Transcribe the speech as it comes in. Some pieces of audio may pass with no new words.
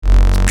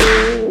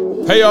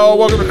Hey y'all,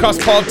 welcome to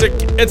Cross Politic.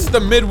 It's the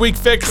midweek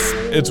fix.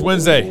 It's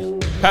Wednesday.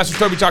 Pastor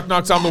Toby Chalk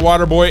Knox, I'm the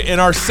water boy,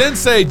 and our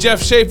sensei Jeff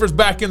Shafer's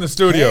back in the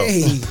studio.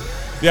 Hey.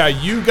 Yeah,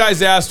 you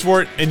guys asked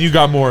for it, and you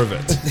got more of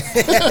it.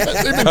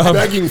 They've been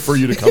begging for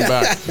you to come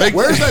back.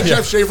 Where's that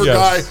Jeff Shafer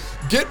guy?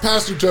 Get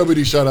Pastor Toby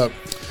to shut up.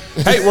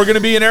 Hey, we're going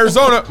to be in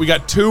Arizona. We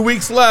got 2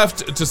 weeks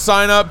left to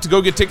sign up, to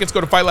go get tickets. Go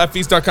to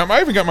fightlaughfeast.com.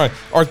 I even got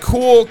our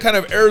cool kind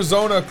of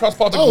Arizona Cross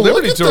Politic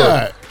Liberty Tour.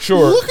 That.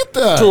 Sure. Look at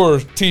that. Tour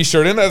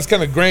t-shirt. And that's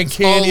kind of Grand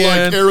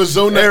Canyon. Like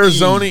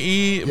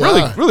Arizona-y.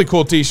 Yeah. Really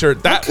cool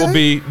t-shirt. That will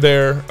be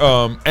there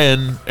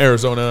in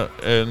Arizona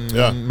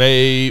in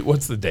May.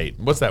 What's the date?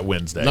 What's that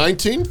Wednesday?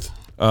 19th?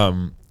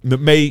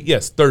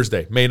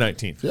 Thursday, May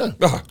 19th. Yeah.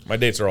 My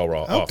dates are all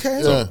wrong.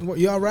 Okay. Yeah. Well,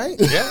 you all right?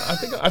 Yeah, I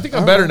think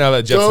I'm better now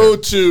that Jeff's Go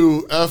here.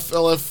 to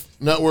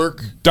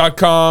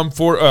FLFnetwork.com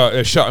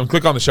for shop and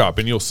click on the shop,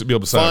 and you'll be able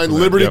to sign up. Find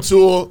Liberty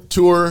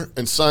Tour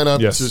and sign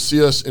up to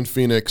see us in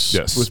Phoenix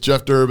with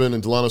Jeff Durbin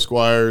and Delano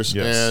Squires.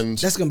 Yes. And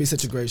that's going to be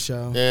such a great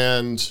show.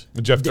 And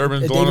Jeff Durbin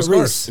and Delano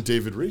Squires.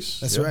 David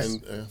Reese. That's right.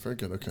 And, very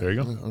good. Okay. There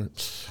you go.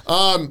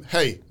 All right.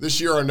 Hey, this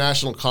year our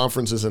national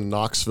conference is in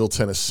Knoxville,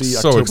 Tennessee.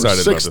 So October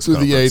excited 6th about this through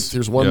the conference. 8th.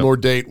 Here's one more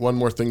date, one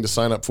more thing to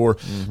sign up for.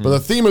 But the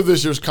theme of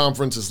this year's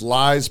conference is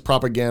lies,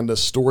 propaganda,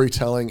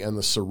 storytelling, and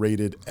the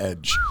serrated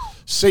edge.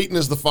 Satan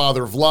is the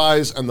father of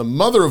lies, and the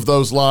mother of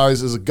those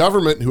lies is a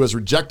government who has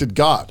rejected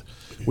God.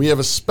 We have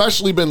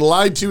especially been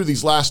lied to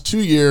these last 2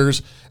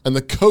 years, and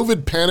the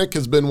COVID panic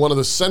has been one of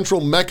the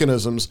central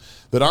mechanisms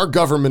that our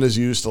government has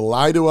used to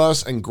lie to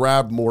us and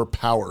grab more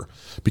power.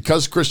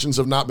 Because Christians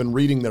have not been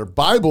reading their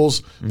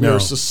Bibles, we are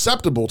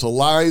susceptible to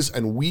lies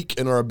and weak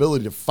in our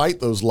ability to fight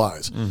those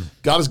lies.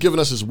 God has given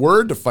us his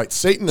word to fight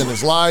Satan and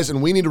his lies,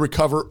 and we need to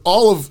recover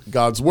all of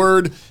God's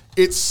word,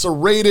 its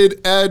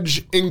serrated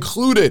edge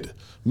included.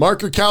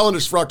 Mark your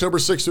calendars for October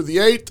 6th through the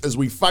 8th as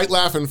we fight,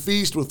 laugh, and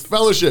feast with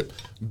fellowship,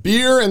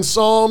 beer, and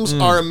psalms,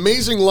 our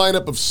amazing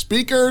lineup of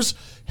speakers,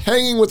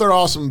 hanging with our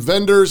awesome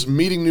vendors,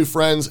 meeting new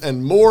friends,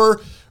 and more.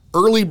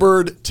 Early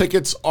bird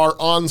tickets are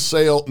on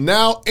sale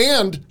now.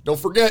 And don't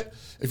forget,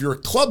 if you're a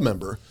club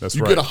member,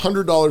 you get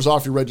 $100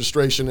 off your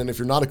registration. And if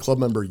you're not a club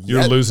member yet,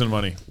 you're losing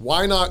money.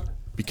 Why not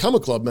become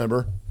a club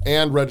member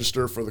and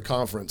register for the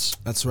conference?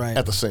 That's right.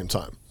 At the same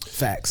time.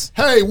 Facts.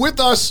 Hey, with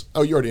us.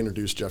 Oh, you already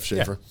introduced Jeff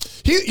Shafer.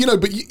 Yeah. You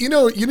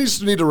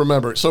just need to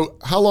remember. So,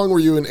 how long were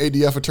you an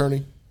ADF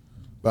attorney?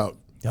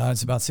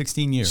 It's about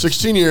 16 years.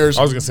 16 years.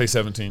 I was going to say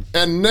 17.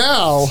 And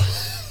now,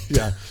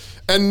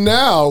 and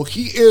now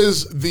he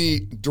is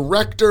the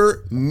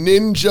director,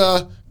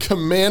 ninja,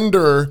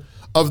 commander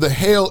of the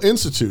Hale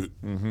Institute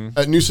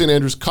at New St.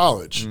 Andrews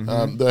College.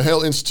 The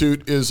Hale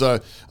Institute is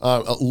a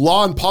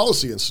law and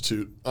policy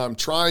institute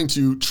trying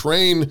to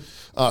train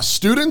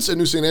students at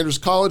New St. Andrews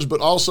College, but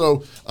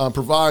also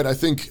provide, I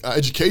think,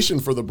 education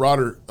for the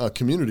broader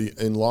community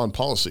in law and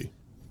policy.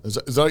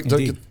 Did I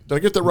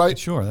get that right?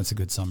 Sure, that's a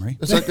good summary.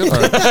 Is that good?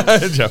 All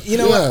right. You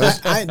know what?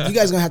 You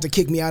guys are going to have to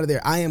kick me out of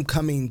there. I am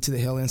coming to the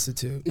Hill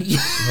Institute.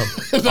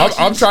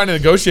 I'm trying to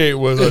negotiate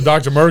with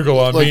Dr. Merkel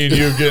on me and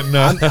you getting...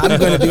 I'm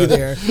going to be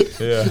there.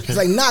 Yeah. It's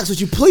like, Knox,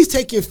 would you please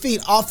take your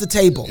feet off the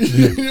table?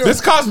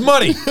 This costs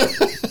money.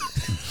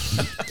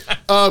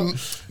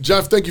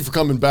 Jeff, thank you for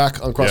coming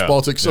back on Cross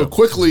Politics so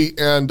quickly.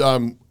 And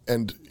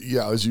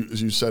as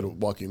you said,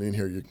 walking in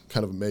here, you're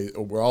kind of amazed.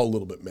 We're all a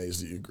little bit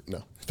amazed that you...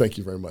 No, thank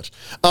you very much.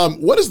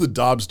 What is the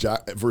Dobbs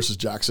versus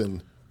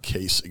Jackson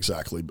case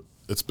exactly?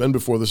 It's been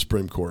before the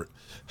Supreme Court.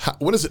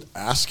 What is it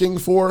asking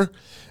for?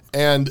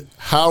 And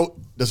how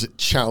does it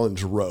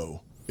challenge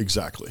Roe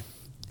exactly?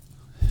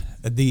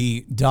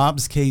 The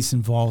Dobbs case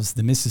involves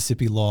the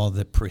Mississippi law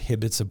that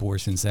prohibits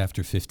abortions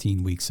after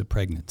 15 weeks of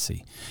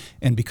pregnancy.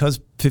 And because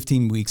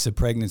 15 weeks of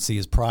pregnancy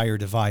is prior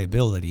to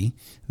viability,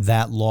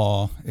 that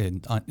law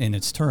in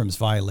its terms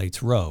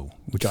violates Roe,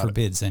 which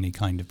forbids any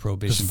kind of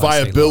prohibition.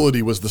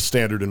 Viability was the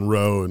standard in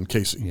Roe and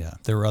Casey. Yeah,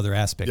 there were other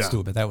aspects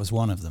to it, but that was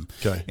one of them.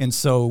 Okay. And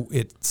so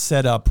it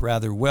set up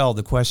rather well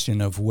the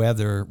question of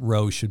whether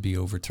Roe should be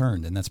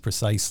overturned. And that's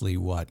precisely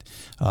what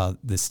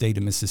the state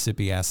of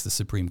Mississippi asked the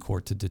Supreme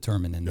Court to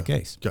determine in the case.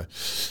 Okay.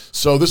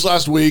 So this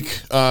last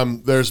week,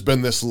 there's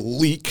been this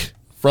leak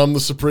from the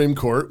Supreme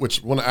Court,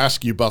 which I want to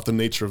ask you about the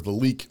nature of the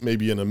leak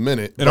maybe in a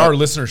minute. And our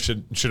listeners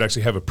should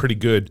actually have a pretty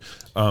good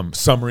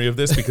summary of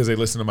this because they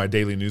listen to my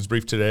daily news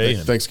brief today.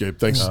 Thanks, Gabe.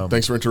 Thanks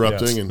for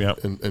interrupting. And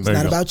it's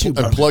not about you,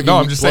 bro. No,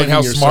 I'm just saying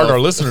how smart our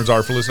listeners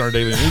are for listening to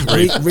our daily news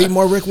brief. Read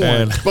more Rick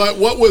Warren. But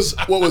what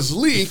was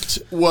leaked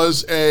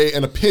was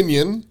an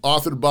opinion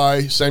authored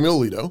by Samuel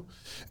Alito,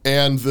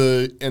 and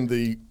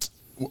the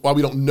while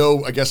we don't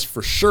know, I guess,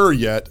 for sure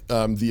yet,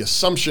 the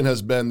assumption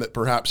has been that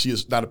perhaps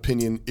that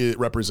opinion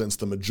represents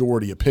the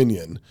majority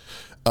opinion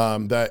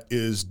that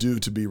is due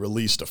to be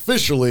released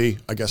officially,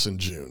 I guess, in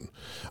June.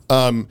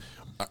 First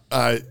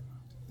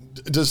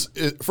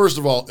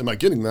of all, am I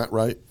getting that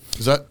right?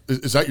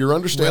 Is that your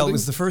understanding? Well, it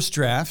was the first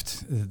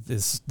draft.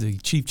 The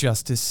Chief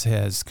Justice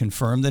has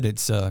confirmed that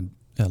it's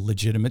a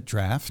legitimate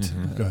draft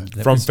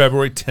that From was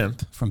February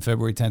 10th. from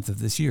February 10th of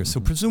this year. So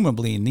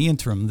presumably in the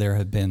interim, there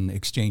have been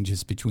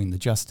exchanges between the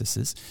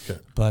justices,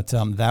 but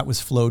that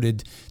was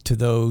floated to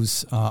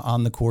those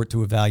on the court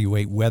to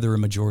evaluate whether a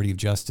majority of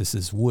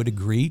justices would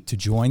agree to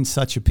join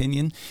such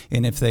opinion,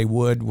 and if they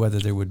would, whether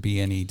there would be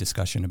any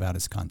discussion about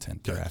its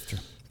content thereafter.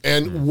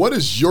 And what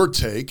is your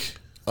take?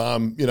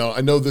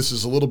 I know this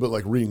is a little bit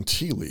like reading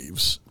tea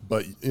leaves,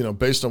 but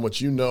based on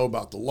what you know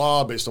about the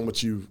law, based on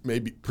what you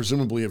maybe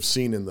presumably have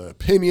seen in the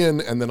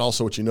opinion, and then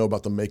also what you know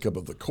about the makeup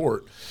of the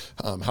court,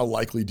 how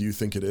likely do you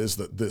think it is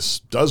that this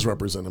does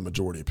represent a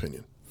majority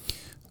opinion?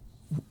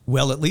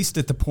 Well, at least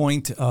at the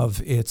point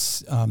of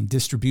its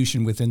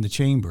distribution within the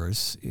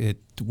chambers, it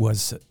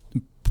was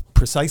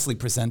precisely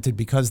presented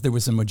because there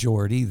was a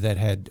majority that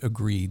had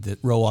agreed that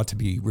Roe ought to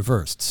be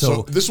reversed.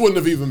 So this wouldn't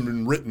have even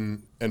been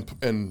written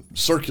and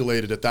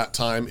circulated at that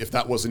time if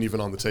that wasn't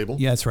even on the table?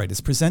 Yeah, that's right. It's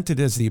presented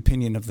as the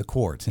opinion of the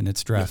court in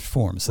its draft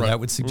form. So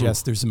that would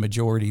suggest there's a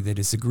majority that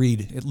has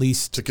agreed, at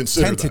least to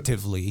consider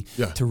tentatively,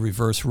 to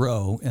reverse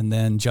Roe, and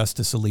then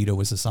Justice Alito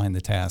was assigned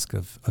the task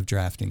of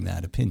drafting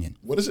that opinion.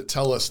 What does it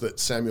tell us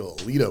that Samuel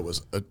Alito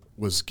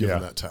was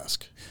given that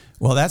task?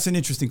 Well, that's an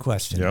interesting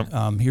question.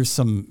 Yep. Here's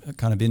some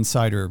kind of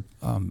insider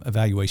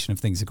evaluation of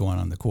things that go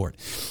on the court.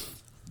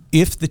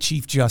 If the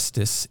Chief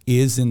Justice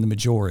is in the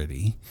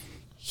majority,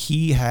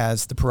 he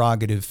has the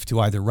prerogative to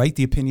either write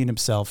the opinion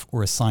himself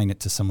or assign it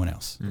to someone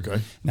else.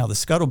 Okay. Now, the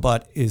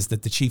scuttlebutt is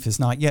that the Chief has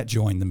not yet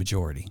joined the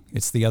majority.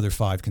 It's the other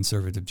 5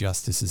 conservative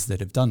justices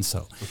that have done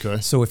so. Okay.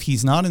 So if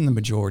he's not in the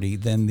majority,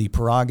 then the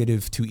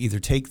prerogative to either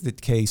take the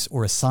case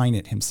or assign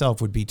it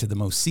himself would be to the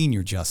most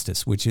senior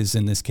justice, which is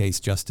in this case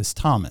Justice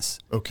Thomas.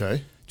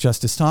 Okay.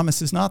 Justice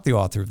Thomas is not the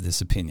author of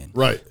this opinion.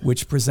 Right.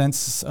 Which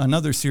presents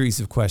another series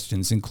of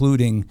questions,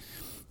 including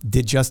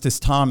did Justice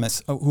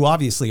Thomas, who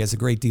obviously has a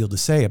great deal to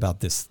say about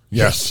this,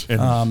 Yes.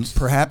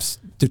 perhaps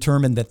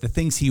determine that the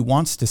things he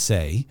wants to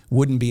say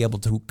wouldn't be able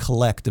to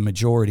collect a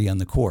majority on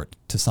the court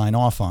to sign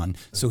off on.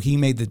 So he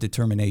made the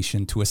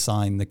determination to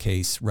assign the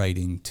case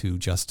writing to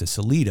Justice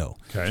Alito.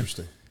 Okay.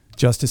 Interesting.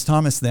 Justice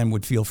Thomas then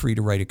would feel free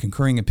to write a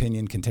concurring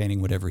opinion containing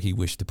whatever he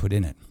wished to put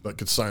in it. But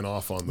could sign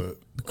off on the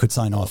the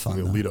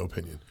Alito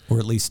opinion. Or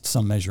at least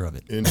some measure of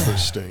it.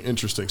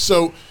 Interesting.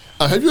 So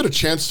have you had a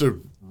chance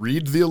to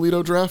read the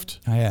Alito draft?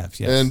 I have,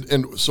 yes.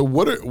 And so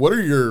what do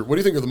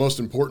you think are the most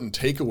important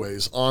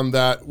takeaways on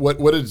that?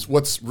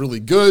 What's really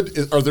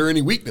good? Are there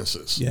any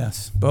weaknesses?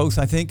 Yes, both.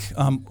 I think,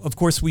 of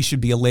course, we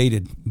should be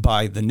elated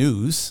by the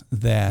news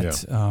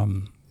that,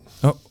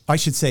 I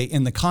should say,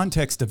 in the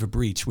context of a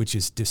breach, which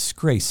is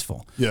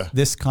disgraceful,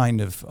 this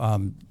kind of,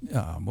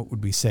 what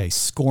would we say,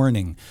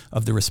 scorning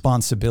of the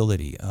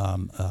responsibility,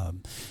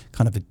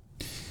 kind of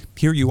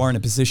here you are in a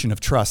position of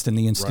trust in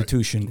the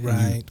institution,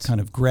 and you kind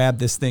of grab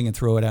this thing and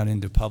throw it out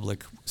into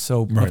public.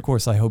 So, of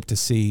course, I hope to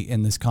see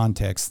in this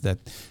context that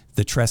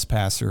the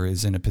trespasser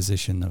is in a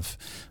position of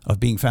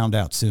being found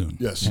out soon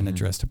and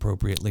addressed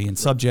appropriately and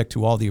subject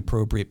to all the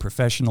appropriate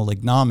professional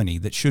ignominy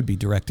that should be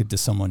directed to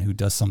someone who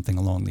does something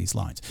along these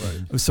lines.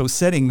 So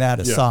setting that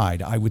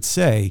aside, I would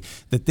say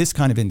that this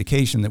kind of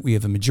indication that we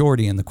have a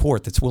majority in the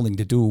court that's willing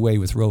to do away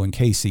with Roe and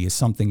Casey is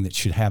something that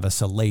should have us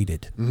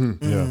elated.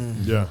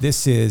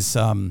 This is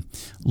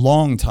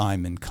long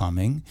time in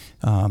coming.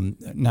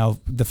 Now,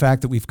 the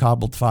fact that we've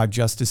cobbled 5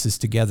 justices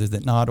together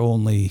that not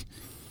only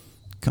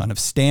kind of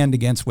stand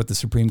against what the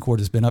Supreme Court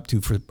has been up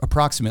to for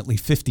approximately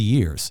 50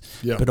 years,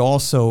 but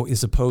also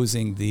is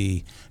opposing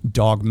the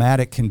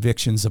dogmatic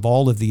convictions of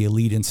all of the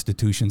elite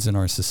institutions in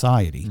our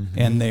society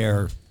and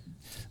their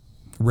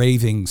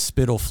raving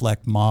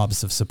spittle-flecked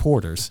mobs of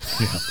supporters,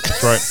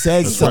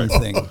 says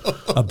something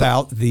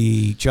about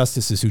the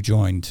justices who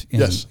joined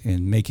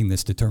in making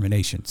this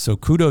determination. So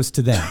kudos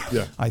to them.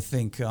 I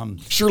think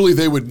surely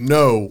they would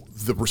know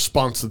the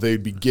response that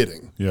they'd be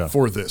getting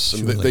for this,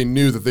 and they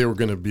knew that they were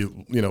going to be,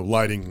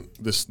 lighting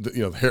this,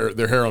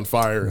 their hair on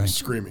fire and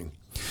screaming.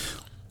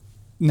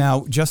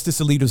 Now,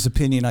 Justice Alito's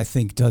opinion, I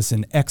think, does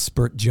an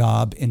expert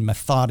job in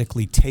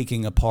methodically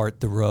taking apart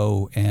the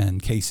Roe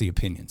and Casey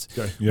opinions,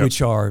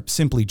 which are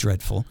simply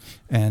dreadful,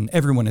 and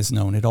everyone has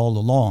known it all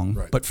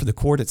along. But for the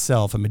court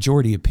itself, a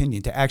majority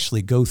opinion to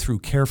actually go through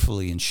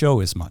carefully and show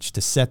as much,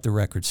 to set the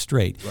record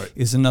straight,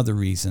 is another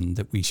reason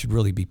that we should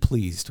really be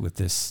pleased with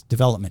this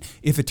development,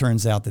 if it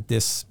turns out that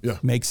this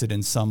makes it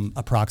in some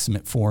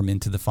approximate form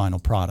into the final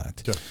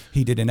product.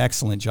 He did an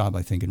excellent job,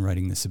 I think, in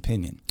writing this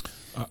opinion.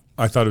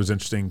 I thought it was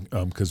interesting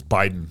because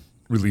Biden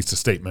released a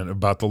statement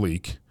about the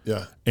leak.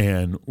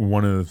 And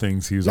one of the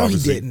things he was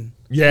obviously... he didn't.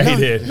 Yeah, he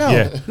did.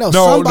 No,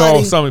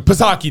 somebody.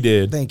 Psaki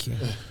did. Thank you.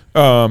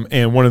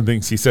 And one of the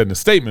things he said in the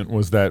statement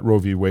was that Roe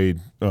v.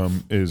 Wade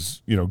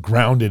is,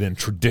 grounded in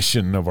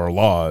tradition of our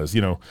laws,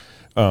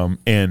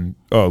 and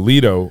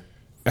Alito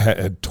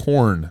had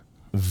torn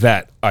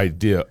that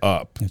idea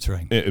up. That's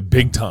right.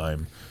 Big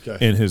time.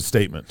 in his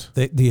statement.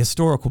 The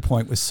historical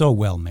point was so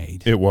well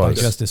made. It was.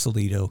 By Justice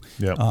Alito.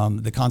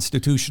 Yep. The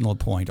constitutional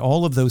point,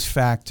 all of those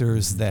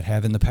factors that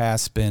have in the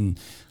past been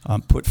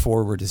put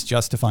forward as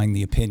justifying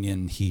the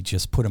opinion, he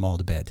just put them all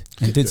to bed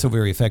and did so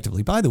very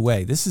effectively. By the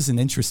way, this is an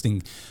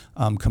interesting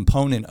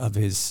component of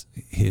his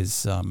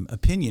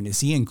opinion, is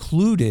he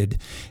included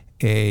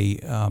a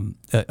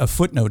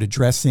footnote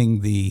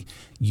addressing the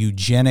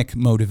eugenic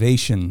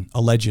motivation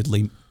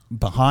allegedly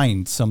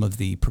behind some of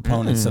the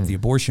proponents of the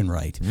abortion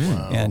right.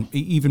 And he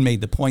even made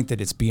the point that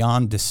it's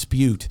beyond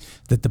dispute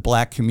that the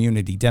black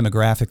community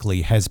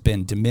demographically has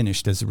been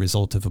diminished as a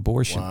result of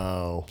abortion.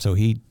 Wow. So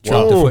he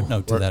dropped a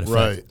footnote to that effect.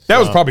 Right. That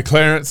was probably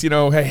Clarence, hey,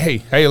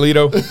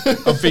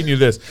 Alito, I'm feeding you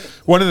this.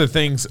 One of the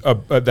things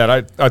that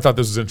I thought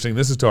this was interesting,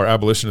 this is to our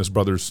abolitionist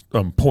brothers'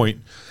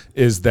 point,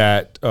 is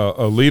that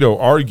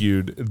Alito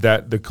argued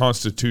that the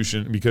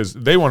Constitution, because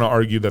they want to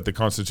argue that the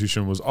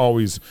Constitution was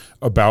always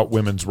about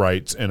women's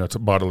rights and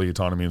bodily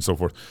autonomy and so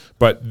forth.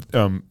 But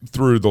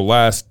through the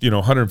last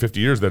 150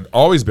 years, there had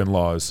always been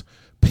laws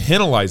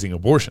penalizing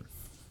abortion,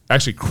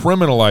 actually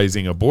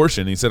criminalizing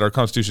abortion. He said our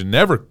Constitution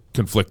never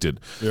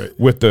conflicted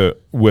with the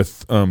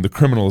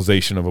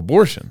criminalization of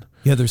abortion.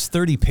 Yeah, there's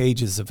 30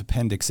 pages of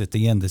appendix at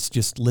the end that's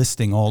just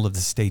listing all of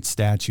the state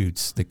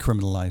statutes that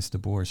criminalized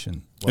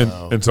abortion.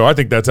 Wow. And so I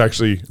think that's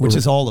actually... Which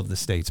is all of the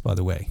states, by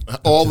the way.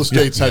 All the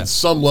states had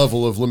some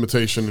level of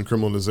limitation and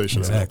criminalization.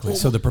 Exactly.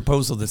 So the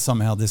proposal that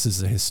somehow this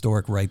is a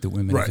historic right that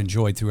women have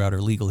enjoyed throughout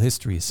our legal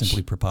history is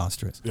simply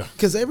preposterous. Yeah.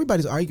 Because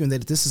everybody's arguing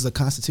that this is a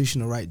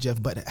constitutional right,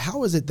 Jeff, but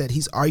how is it that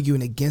he's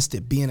arguing against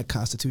it being a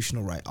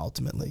constitutional right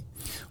ultimately?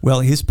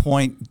 Well, his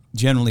point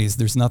generally is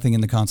there's nothing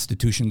in the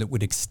Constitution that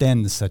would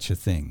extend such a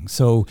thing.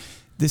 So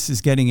this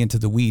is getting into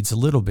the weeds a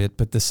little bit,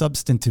 but the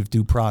substantive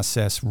due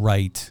process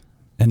right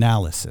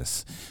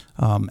analysis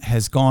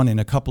has gone in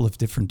a couple of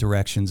different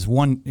directions.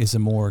 One is a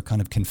more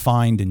kind of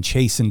confined and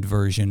chastened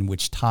version,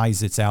 which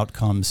ties its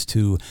outcomes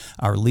to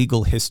our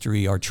legal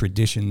history, our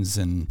traditions,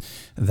 and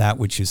that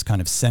which is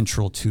kind of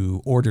central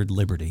to ordered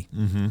liberty,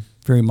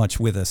 very much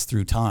with us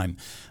through time.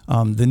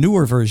 The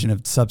newer version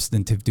of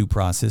substantive due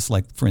process,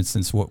 like, for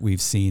instance, what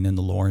we've seen in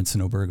the Lawrence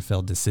and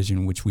Obergefell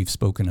decision, which we've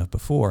spoken of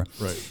before,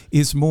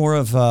 is more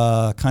of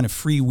a kind of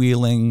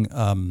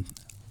freewheeling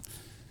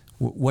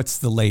what's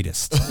the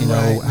latest?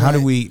 How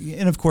do we,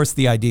 and of course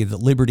the idea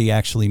that liberty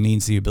actually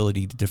means the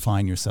ability to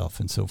define yourself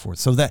and so forth.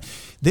 So that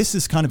this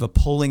is kind of a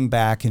pulling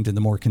back into the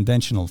more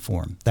conventional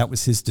form. That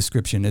was his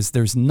description, is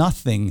there's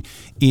nothing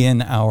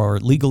in our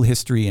legal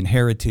history and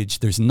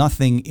heritage, there's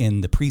nothing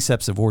in the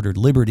precepts of ordered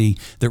liberty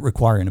that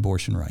require an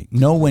abortion right.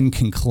 No one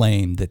can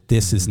claim that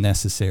this is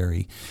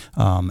necessary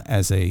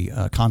as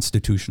a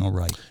constitutional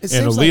right.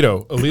 And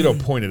Alito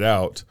pointed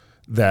out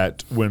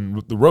that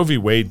when the Roe v.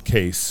 Wade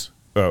case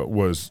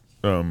was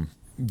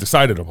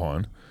decided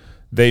upon,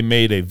 they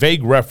made a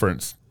vague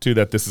reference to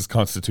that this is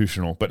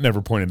constitutional, but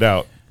never pointed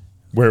out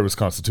where it was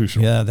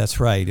constitutional. Yeah, that's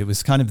right. It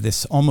was kind of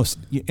this almost,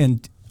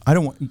 and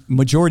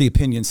majority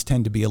opinions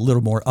tend to be a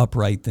little more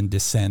upright than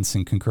dissents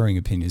and concurring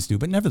opinions do,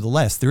 but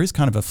nevertheless, there is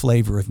kind of a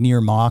flavor of near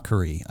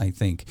mockery, I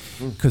think,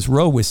 because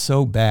Roe was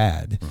so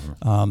bad.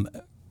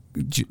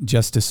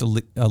 Justice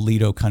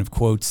Alito kind of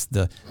quotes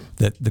the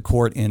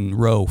court in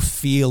Roe,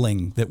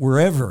 feeling that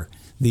wherever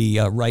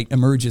the right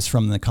emerges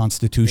from the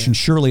Constitution,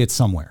 surely it's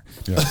somewhere.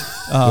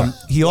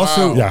 He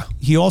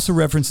also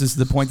references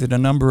the point that a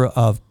number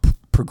of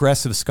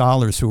progressive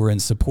scholars who are in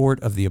support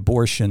of the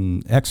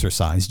abortion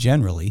exercise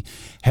generally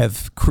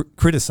have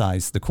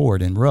criticized the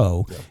court in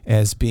Roe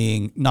as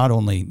being not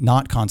only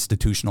not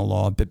constitutional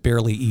law, but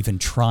barely even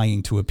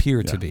trying to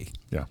appear to be.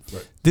 Yeah.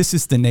 This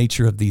is the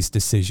nature of these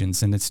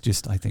decisions, and it's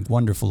just, I think,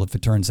 wonderful if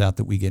it turns out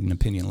that we get an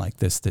opinion like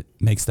this that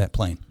makes that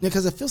plain. Yeah,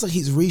 because it feels like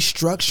he's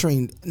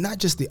restructuring not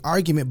just the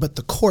argument, but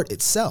the court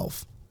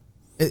itself.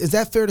 Is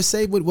that fair to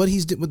say with what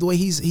with the way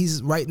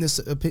he's writing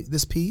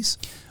this piece?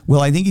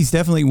 Well, I think he's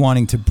definitely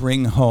wanting to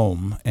bring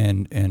home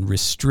and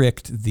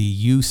restrict the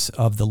use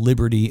of the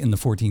liberty in the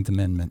 14th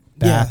Amendment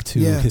back to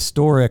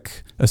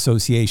historic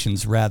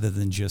associations rather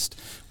than just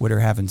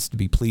whatever happens to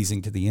be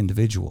pleasing to the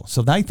individual.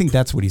 So I think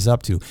that's what he's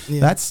up to.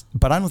 Yeah.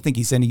 But I don't think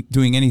he's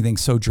doing anything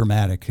so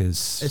dramatic as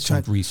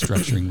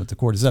restructuring what the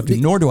court is up to,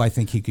 nor do I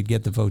think he could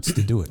get the votes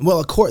to do it. Well,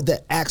 a court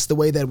that acts the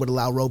way that would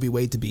allow Roe v.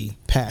 Wade to be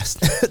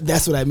passed.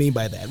 That's what I mean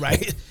by that,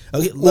 right?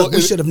 Okay, look,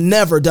 we should have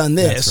never done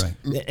this. That's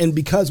right. And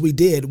because we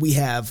did, we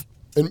have...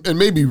 And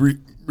maybe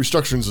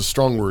restructuring is a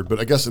strong word, but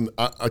I guess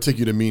I take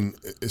you to mean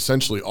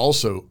essentially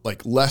also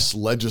like less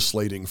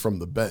legislating from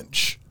the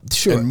bench.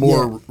 Sure. And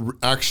more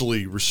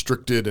actually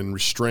restricted and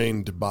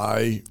restrained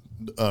by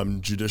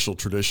judicial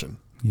tradition.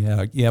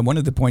 Yeah. One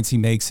of the points he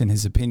makes in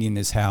his opinion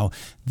is how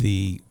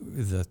the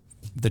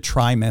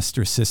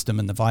trimester system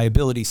and the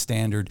viability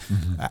standard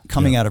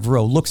coming out of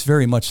Roe looks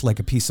very much like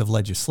a piece of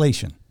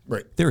legislation.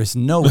 Right. There is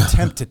no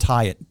attempt to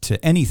tie it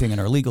to anything in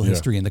our legal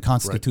history and the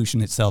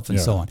Constitution itself and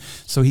so on.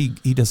 So he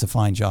does a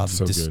fine job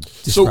of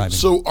describing.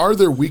 So are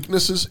there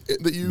weaknesses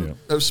that you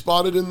have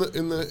spotted in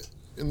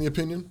the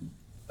opinion?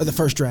 The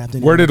first draft.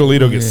 Anyway. Where did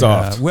Alito get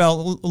soft?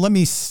 Well, let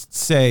me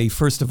say,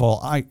 first of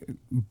all,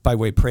 by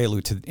way of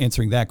prelude to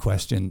answering that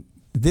question,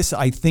 this,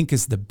 I think,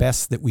 is the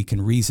best that we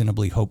can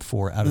reasonably hope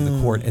for out of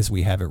the court as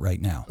we have it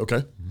right now.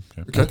 Okay.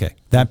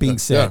 That being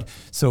said,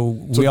 so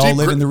we all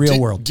live in the real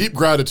world. Deep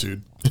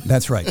gratitude.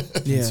 That's right.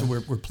 Yeah. So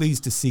we're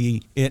pleased to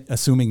see it,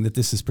 assuming that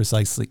this is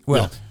precisely,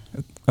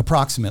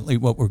 approximately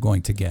what we're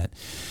going to get.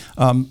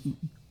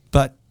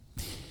 But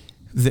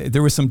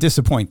there were some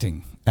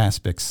disappointing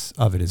aspects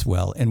of it as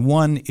well. And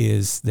one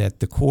is that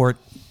the court,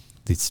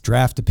 this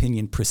draft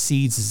opinion,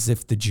 proceeds as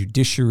if the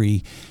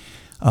judiciary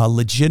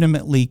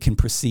legitimately can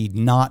proceed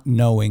not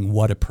knowing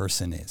what a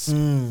person is.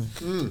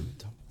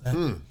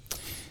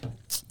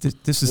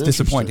 This is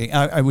disappointing.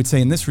 I would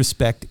say in this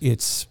respect,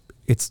 it's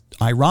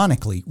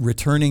ironically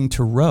returning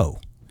to Roe.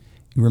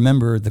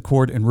 Remember, the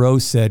court in Roe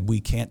said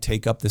we can't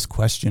take up this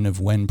question of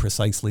when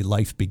precisely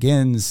life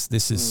begins.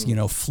 This is,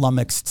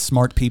 flummoxed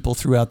smart people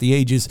throughout the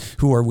ages.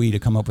 Who are we to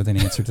come up with an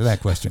answer to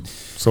that question?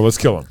 So let's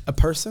kill him. A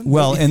person?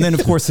 Well, and then,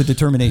 of course, the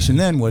determination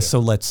then was, so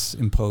let's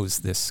impose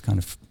this kind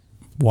of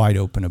wide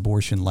open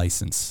abortion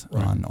license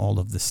on all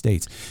of the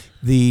states.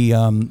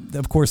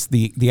 Of course,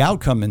 the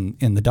outcome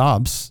in the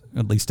Dobbs,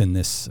 at least in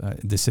this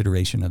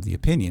iteration of the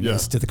opinion,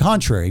 is to the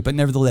contrary. But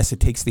nevertheless, it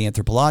takes the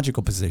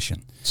anthropological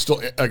position.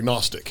 Still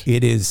agnostic.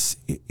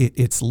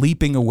 It's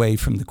leaping away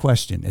from the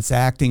question. It's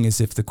acting as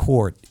if the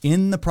court,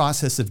 in the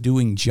process of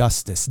doing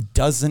justice,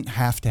 doesn't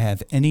have to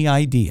have any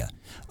idea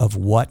of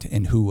what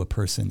and who a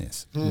person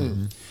is.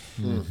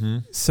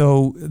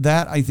 So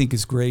that, I think,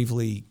 is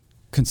gravely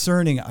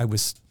concerning. I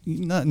was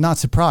not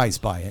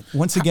surprised by it.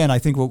 Once again, I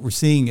think what we're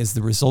seeing is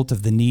the result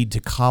of the need to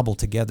cobble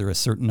together a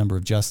certain number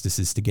of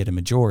justices to get a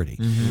majority.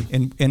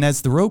 And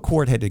as the Roe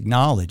court had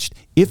acknowledged,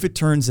 if it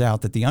turns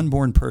out that the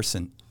unborn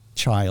person,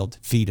 child,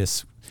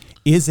 fetus,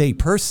 is a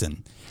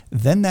person,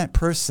 then that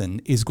person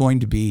is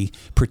going to be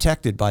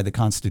protected by the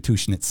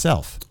Constitution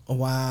itself.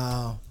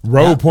 Wow.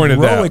 Roe pointed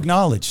that out. Roe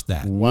acknowledged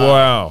that.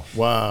 Wow.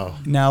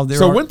 Now,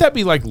 wouldn't that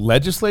be like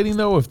legislating,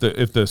 though, if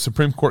the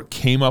Supreme Court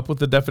came up with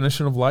the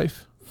definition of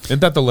life?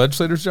 Isn't that the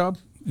legislator's job?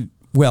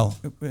 Well,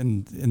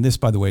 and this,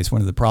 by the way, is one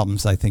of the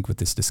problems, I think, with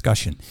this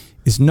discussion,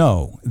 is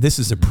no, this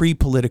is a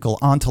pre-political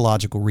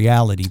ontological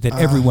reality that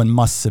everyone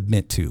must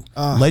submit to,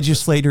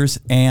 legislators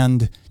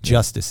and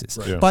justices.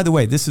 Right. By the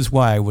way, this is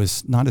why I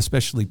was not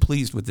especially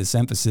pleased with this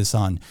emphasis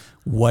on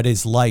what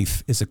is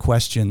life is a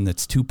question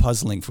that's too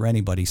puzzling for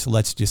anybody, so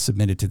let's just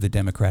submit it to the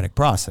democratic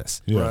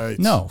process. Yeah. Right.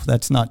 No,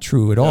 that's not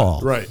true at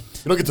all. Right.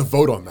 You don't get to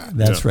vote on that.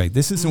 That's right.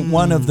 This isn't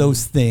one of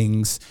those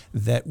things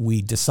that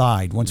we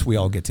decide once we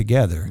all get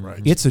together.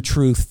 Right. It's a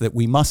truth that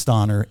we must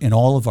honor in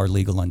all of our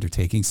legal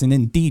undertakings, and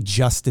indeed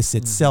justice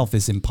itself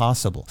is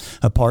impossible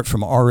apart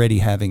from already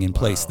having in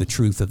place the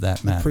truth of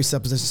that matter.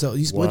 Presupposition. So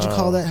what'd you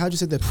call that? How'd you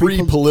say that?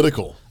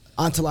 Pre-political.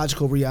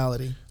 Ontological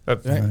reality.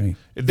 Right.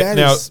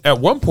 Now, at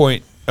one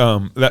point,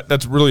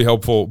 that's really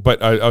helpful,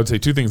 but I would say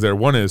two things there.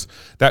 One is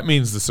that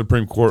means the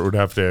Supreme Court would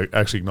have to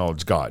actually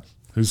acknowledge God,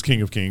 who's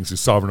King of Kings, who's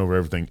sovereign over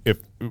everything.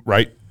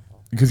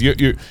 Because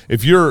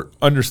if you're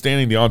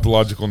understanding the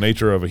ontological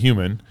nature of a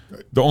human,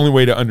 the only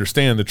way to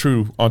understand the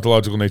true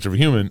ontological nature of a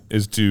human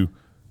is to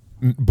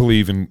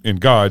believe in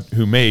God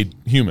who made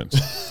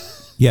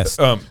humans. Yes.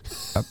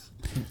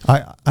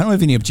 I don't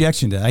have any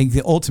objection to that. I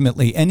think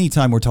ultimately,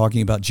 anytime we're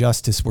talking about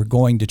justice, we're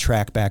going to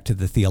track back to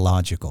the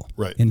theological.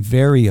 Right.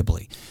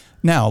 Invariably.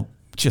 Now,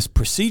 just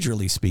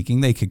procedurally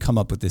speaking, they could come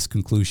up with this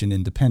conclusion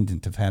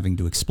independent of having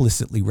to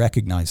explicitly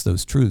recognize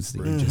those truths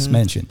that you just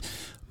mentioned.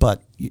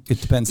 But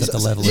it depends at the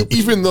level of...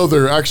 Even though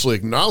they're actually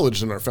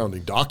acknowledged in our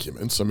founding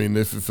documents. I mean,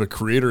 if a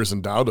creator has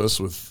endowed us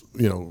with,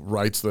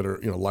 rights that are,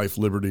 life,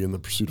 liberty, and the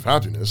pursuit of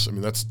happiness, I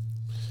mean, that's...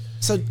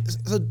 So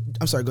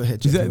I'm sorry, go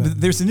ahead, Jeff.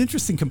 There's an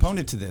interesting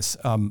component to this.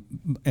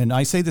 And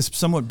I say this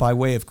somewhat by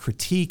way of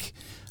critique,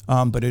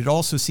 but it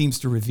also seems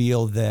to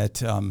reveal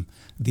that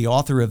the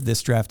author of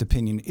this draft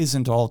opinion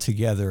isn't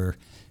altogether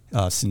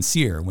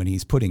sincere when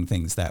he's putting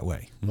things that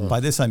way. By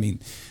this, I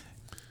mean...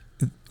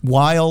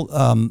 While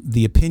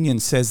the opinion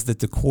says that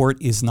the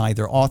court is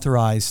neither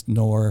authorized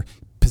nor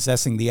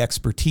possessing the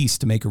expertise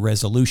to make a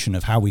resolution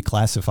of how we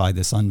classify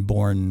this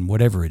unborn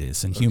whatever it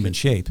is in human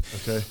shape,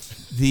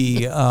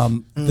 the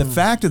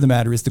fact of the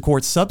matter is the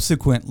court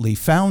subsequently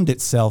found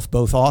itself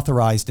both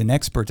authorized and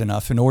expert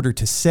enough in order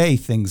to say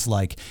things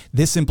like,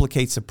 this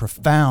implicates a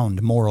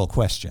profound moral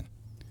question.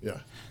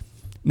 Yeah.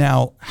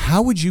 Now,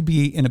 how would you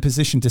be in a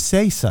position to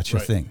say such a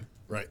thing?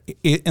 Right.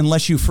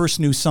 Unless you first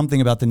knew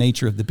something about the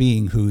nature of the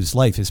being whose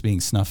life is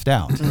being snuffed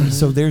out.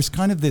 So there's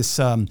kind of this,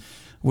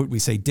 what we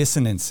say,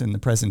 dissonance in the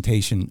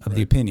presentation of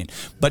the opinion.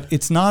 But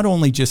it's not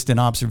only just an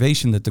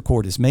observation that the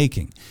court is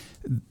making.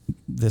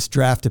 this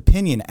draft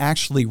opinion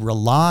actually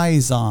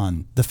relies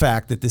on the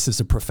fact that this is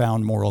a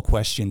profound moral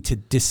question to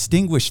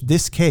distinguish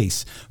this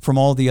case from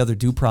all the other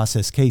due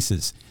process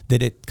cases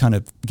that it kind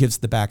of gives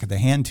the back of the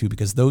hand to,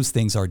 because those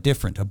things are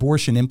different.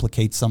 Abortion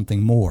implicates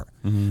something more.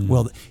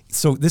 Well,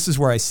 so this is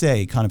where I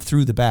say, kind of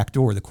through the back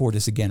door, the court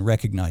is again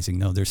recognizing,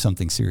 no, there's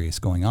something serious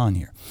going on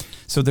here.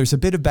 So there's a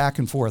bit of back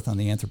and forth on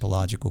the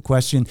anthropological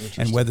question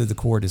and whether the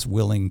court is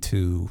willing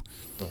to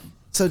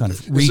kind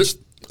of reach.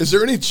 Is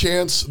there any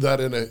chance that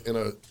in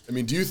a I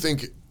mean, do you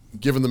think,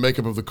 given the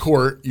makeup of the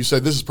court, you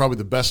said this is probably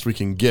the best we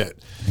can get?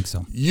 I think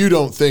so. You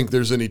don't think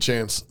there's any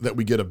chance that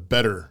we get a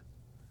better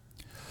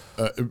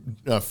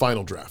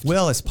final draft?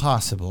 Well, it's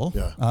possible.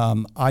 Yeah.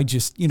 I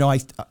just,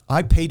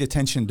 I paid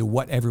attention to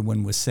what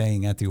everyone was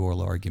saying at the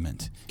oral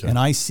argument. Okay. And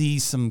I see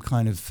some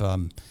kind of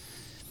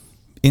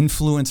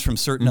influence from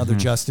certain other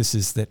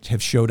justices that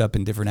have showed up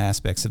in different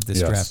aspects of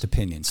this draft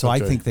opinion. So I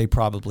think they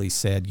probably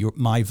said,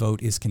 my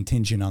vote is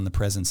contingent on the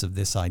presence of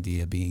this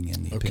idea being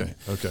in the opinion.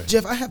 Okay.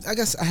 Jeff, I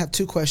guess I have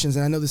two questions,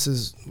 and I know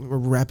we're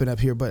wrapping up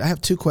here, but I have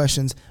two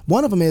questions.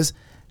 One of them is,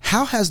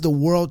 how has the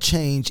world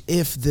changed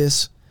if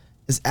this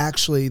is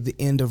actually the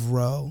end of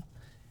Roe?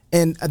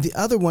 And the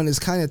other one is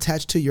kind of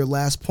attached to your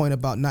last point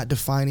about not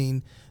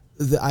defining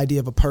the idea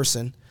of a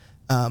person,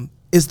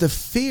 is the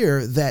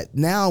fear that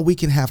now we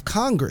can have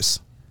Congress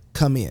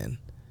come in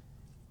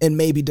and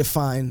maybe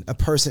define a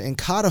person and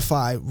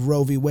codify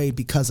Roe v. Wade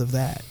because of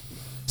that.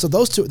 So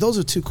those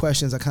are two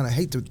questions. I kind of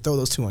hate to throw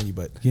those two on you,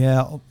 but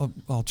yeah,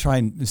 I'll try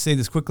and say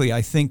this quickly.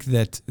 I think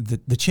that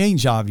the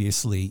change,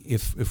 obviously,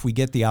 if we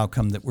get the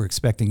outcome that we're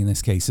expecting in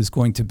this case, is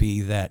going to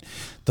be that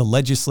the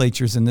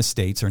legislatures in the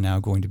states are now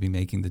going to be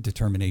making the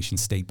determination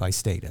state by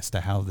state as to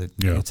how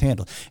it's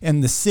handled.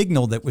 And the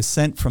signal that was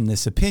sent from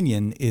this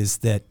opinion is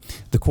that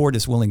the court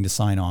is willing to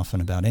sign off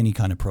on about any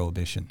kind of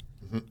prohibition.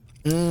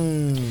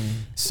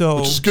 So,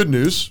 which is good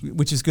news.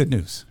 Which is good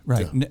news,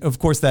 right? Yeah. Of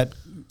course, that.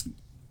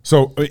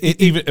 So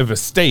even if a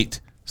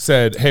state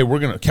said, "Hey,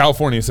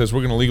 California says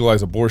we're going to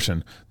legalize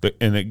abortion,"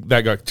 and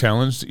that got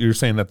challenged, you're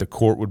saying that the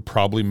court would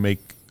probably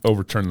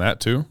overturn that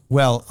too?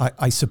 Well,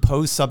 I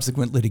suppose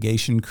subsequent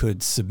litigation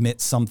could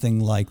submit something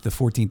like the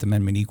 14th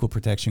Amendment Equal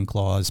Protection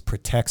Clause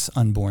protects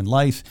unborn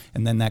life,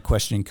 and then that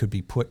question could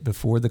be put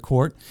before the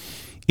court.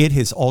 It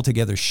has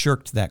altogether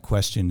shirked that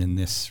question in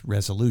this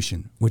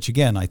resolution, which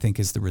again I think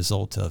is the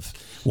result of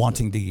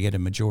wanting to get a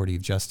majority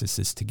of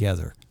justices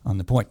together on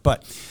the point.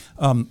 But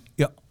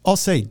I'll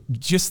say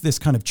just this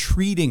kind of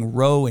treating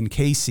Roe and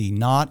Casey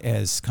not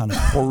as kind of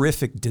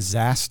horrific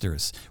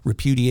disasters,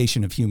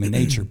 repudiation of human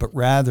nature, but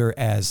rather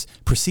as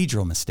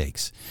procedural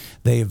mistakes.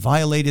 They have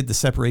violated the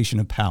separation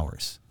of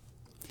powers.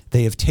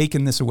 They have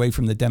taken this away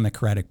from the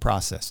democratic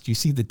process. Do you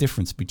see the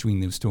difference between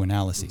those two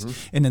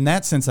analyses? And in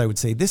that sense, I would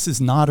say this is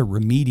not a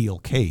remedial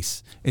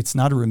case. It's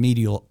not a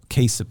remedial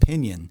case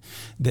opinion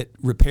that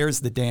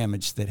repairs the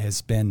damage that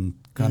has been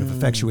kind of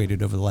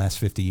effectuated over the last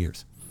 50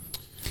 years.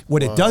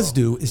 What it does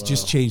do is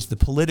just change the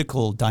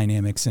political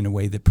dynamics in a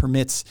way that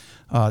permits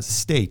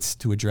states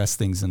to address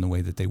things in the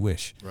way that they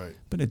wish. Right.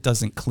 But it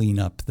doesn't clean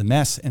up the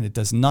mess, and it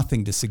does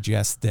nothing to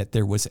suggest that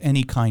there was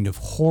any kind of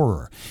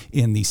horror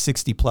in the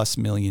 60-plus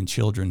million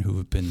children who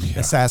have been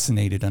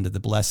assassinated under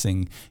the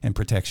blessing and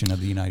protection of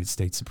the United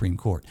States Supreme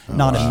Court.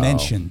 Not a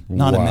mention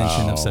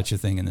of such a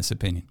thing in this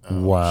opinion.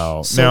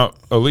 Wow. So, now,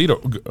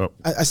 Alito...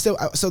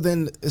 so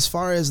then as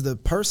far as the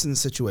person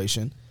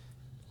situation...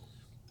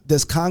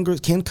 is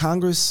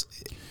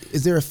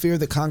there a fear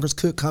that Congress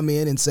could come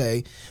in and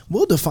say,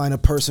 we'll define a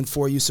person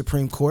for you,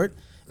 Supreme Court,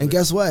 and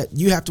guess what?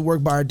 You have to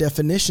work by our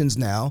definitions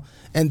now,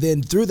 and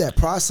then through that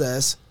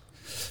process,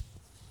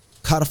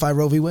 codify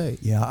Roe v. Wade?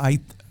 Yeah,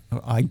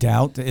 I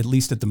doubt, at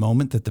least at the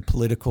moment, that the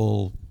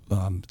political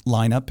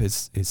lineup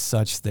is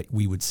such that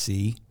we would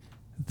see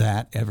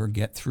that ever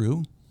get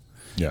through.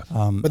 Yeah,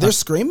 but they're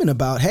screaming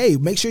about, hey,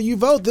 make sure you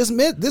vote this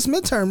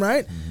midterm,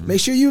 right?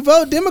 Make sure you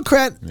vote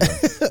Democrat.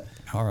 Yeah.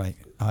 All right.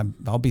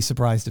 I'll be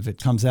surprised if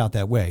it comes out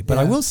that way. But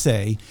I will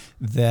say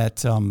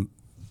that,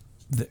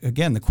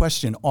 again, the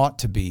question ought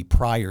to be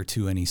prior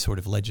to any sort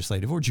of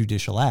legislative or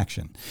judicial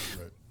action.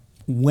 Right.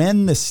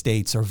 When the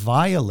states are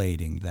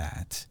violating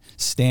that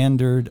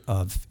standard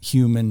of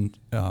human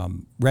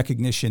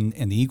recognition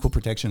and the equal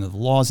protection of the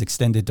laws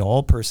extended to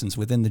all persons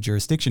within the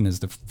jurisdiction,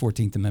 as the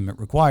 14th Amendment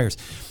requires,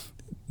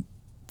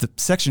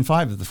 Section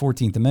 5 of the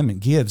 14th Amendment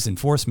gives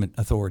enforcement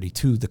authority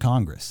to the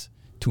Congress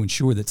to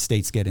ensure that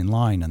states get in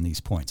line on these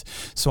points.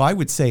 So I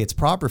would say it's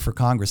proper for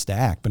Congress to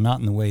act, but not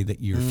in the way that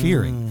you're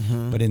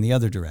fearing, but in the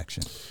other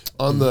direction.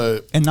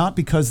 And not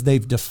because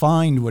they've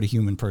defined what a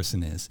human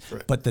person is,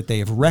 but that they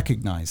have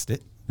recognized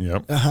it.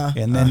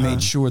 And then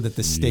made sure that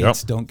the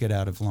states don't get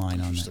out of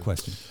line on that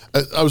question.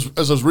 As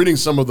I was reading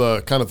some of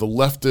the kind of the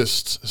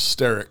leftist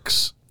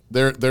hysterics,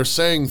 they're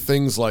saying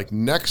things like,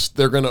 next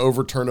they're going to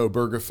overturn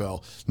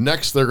Obergefell,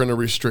 next they're going to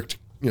restrict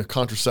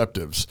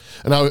contraceptives.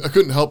 And I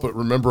couldn't help but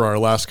remember our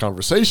last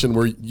conversation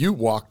where you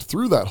walked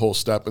through that whole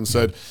step and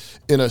said,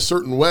 in a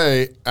certain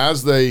way,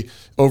 as they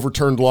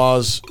overturned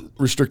laws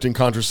restricting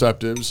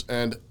contraceptives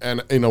and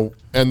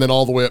then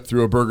all the way up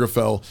through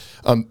Obergefell,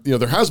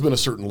 there has been a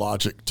certain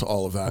logic to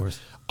all of that.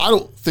 I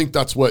don't think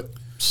that's what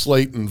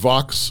Slate and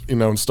Vox,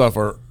 and stuff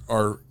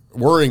are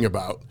worrying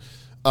about.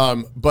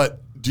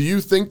 But do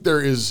you think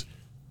there is,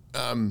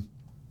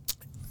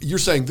 you're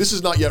saying this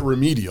is not yet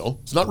remedial.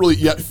 It's not really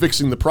yet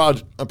fixing the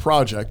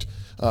project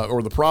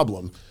or the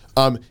problem.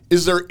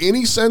 Is there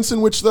any sense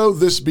in which, though,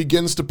 this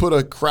begins to put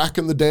a crack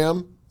in the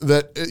dam?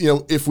 That,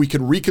 if we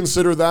could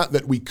reconsider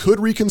that we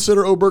could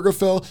reconsider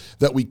Obergefell,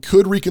 that we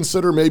could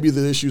reconsider maybe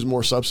the issues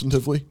more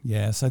substantively?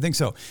 Yes, I think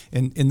so.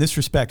 In this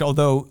respect,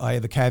 although I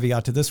have a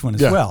caveat to this one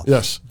as well.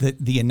 Yes.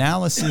 The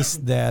analysis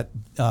that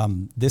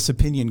this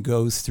opinion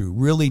goes through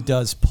really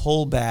does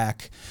pull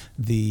back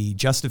the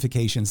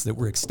justifications that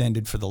were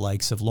extended for the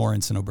likes of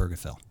Lawrence and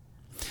Obergefell.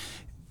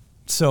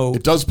 So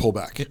it does pull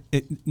back.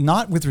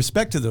 Not with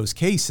respect to those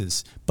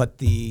cases, but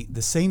the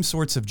same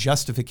sorts of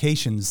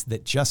justifications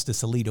that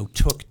Justice Alito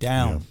took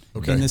down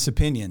in this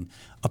opinion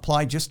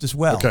apply just as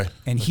well. Okay.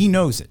 And he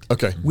knows it.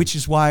 Okay. Which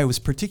is why I was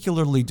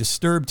particularly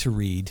disturbed to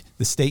read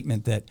the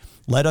statement that,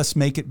 let us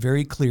make it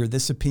very clear,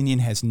 this opinion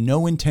has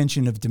no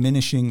intention of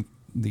diminishing,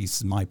 this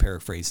is my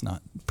paraphrase,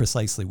 not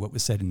precisely what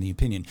was said in the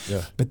opinion,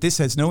 but this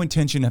has no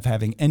intention of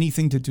having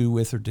anything to do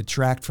with or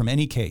detract from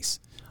any case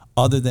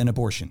other than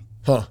abortion.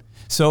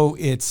 So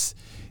it's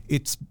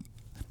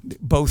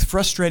both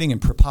frustrating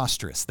and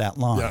preposterous, that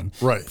line.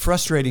 Yeah, right.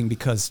 Frustrating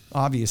because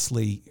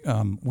obviously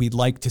we'd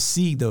like to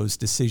see those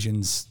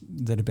decisions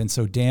that have been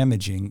so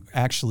damaging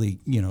actually,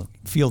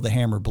 feel the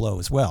hammer blow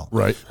as well.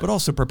 Right. But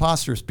also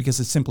preposterous because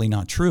it's simply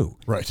not true.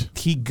 Right.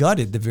 He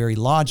gutted the very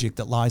logic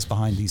that lies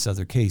behind these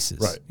other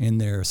cases in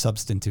their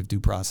substantive due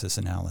process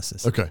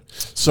analysis. Okay.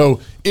 So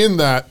in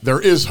that,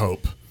 there is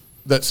hope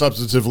that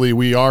substantively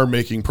we are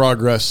making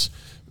progress.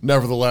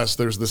 Nevertheless,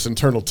 there's this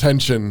internal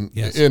tension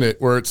in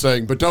it where it's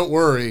saying, but don't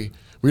worry,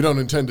 we don't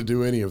intend to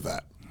do any of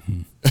that.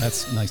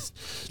 That's nice.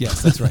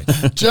 Yes, that's right.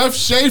 Jeff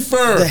Shafer.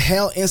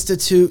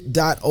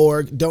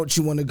 TheHellInstitute.org. Don't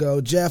you want to go?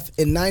 Jeff,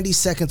 in 90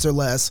 seconds or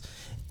less,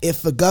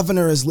 if the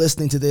governor is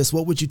listening to this,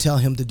 what would you tell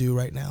him to do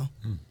right now?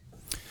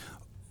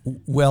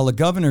 Well, the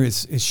governor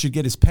should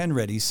get his pen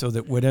ready so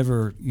that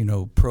whatever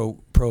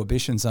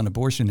prohibitions on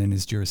abortion in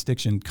his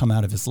jurisdiction come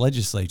out of his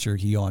legislature,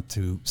 he ought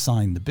to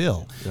sign the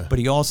bill. Yeah. But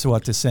he also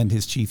ought to send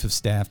his chief of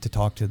staff to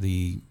talk to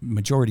the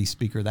majority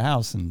speaker of the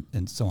House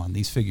and so on.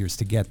 These figures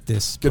to get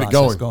this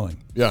process going.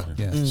 Yeah.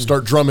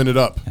 Start drumming it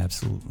up.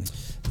 Absolutely.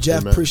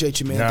 Jeff, appreciate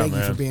you, man. Thank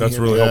you for being here. That's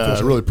really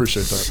helpful. I really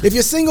appreciate that. If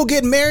you're single,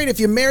 get married. If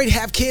you're married,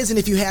 have kids. And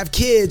if you have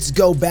kids,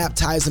 go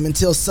baptize them.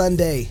 Until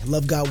Sunday,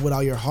 love God with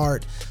all your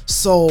heart,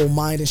 soul,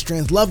 mind, and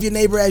strength. Love your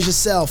neighbor as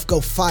yourself. Go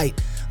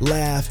fight,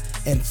 laugh,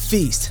 and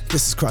feast.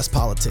 This is Cross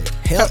Politic.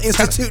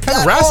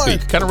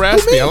 HellInstitute.org. Kind of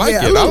raspy. I like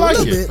it. I like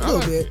it. A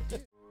little bit.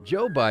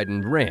 Joe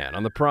Biden ran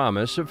on the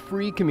promise of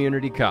free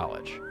community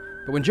college.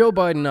 But when Joe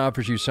Biden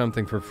offers you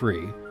something for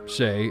free,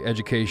 say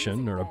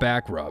education or a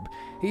back rub,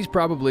 he's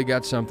probably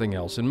got something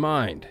else in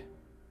mind.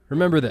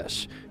 Remember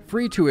this,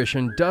 free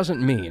tuition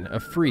doesn't mean a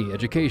free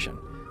education.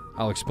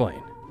 I'll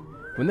explain.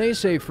 When they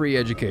say free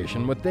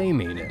education, what they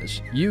mean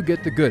is you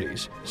get the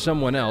goodies,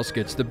 someone else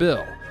gets the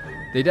bill.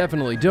 They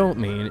definitely don't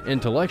mean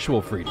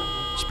intellectual freedom,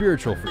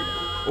 spiritual freedom,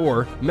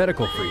 or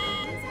medical freedom.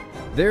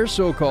 Their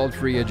so-called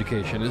free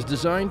education is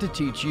designed to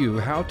teach you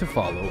how to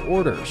follow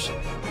orders,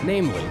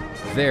 namely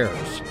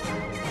theirs.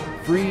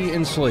 Free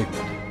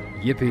enslavement.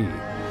 Yippee.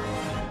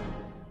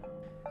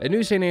 At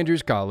New St.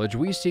 Andrews College,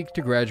 we seek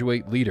to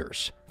graduate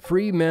leaders,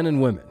 free men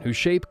and women who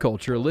shape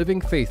culture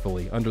living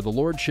faithfully under the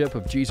lordship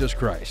of Jesus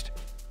Christ.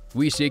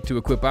 We seek to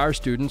equip our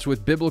students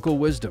with biblical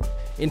wisdom,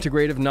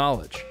 integrative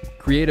knowledge,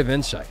 creative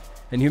insight,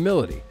 and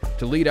humility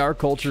to lead our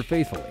culture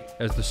faithfully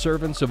as the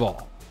servants of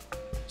all.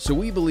 So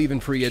we believe in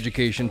free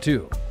education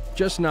too,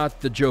 just not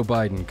the Joe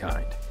Biden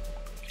kind.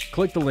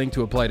 Click the link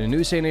to apply to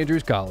New St.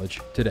 Andrews College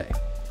today.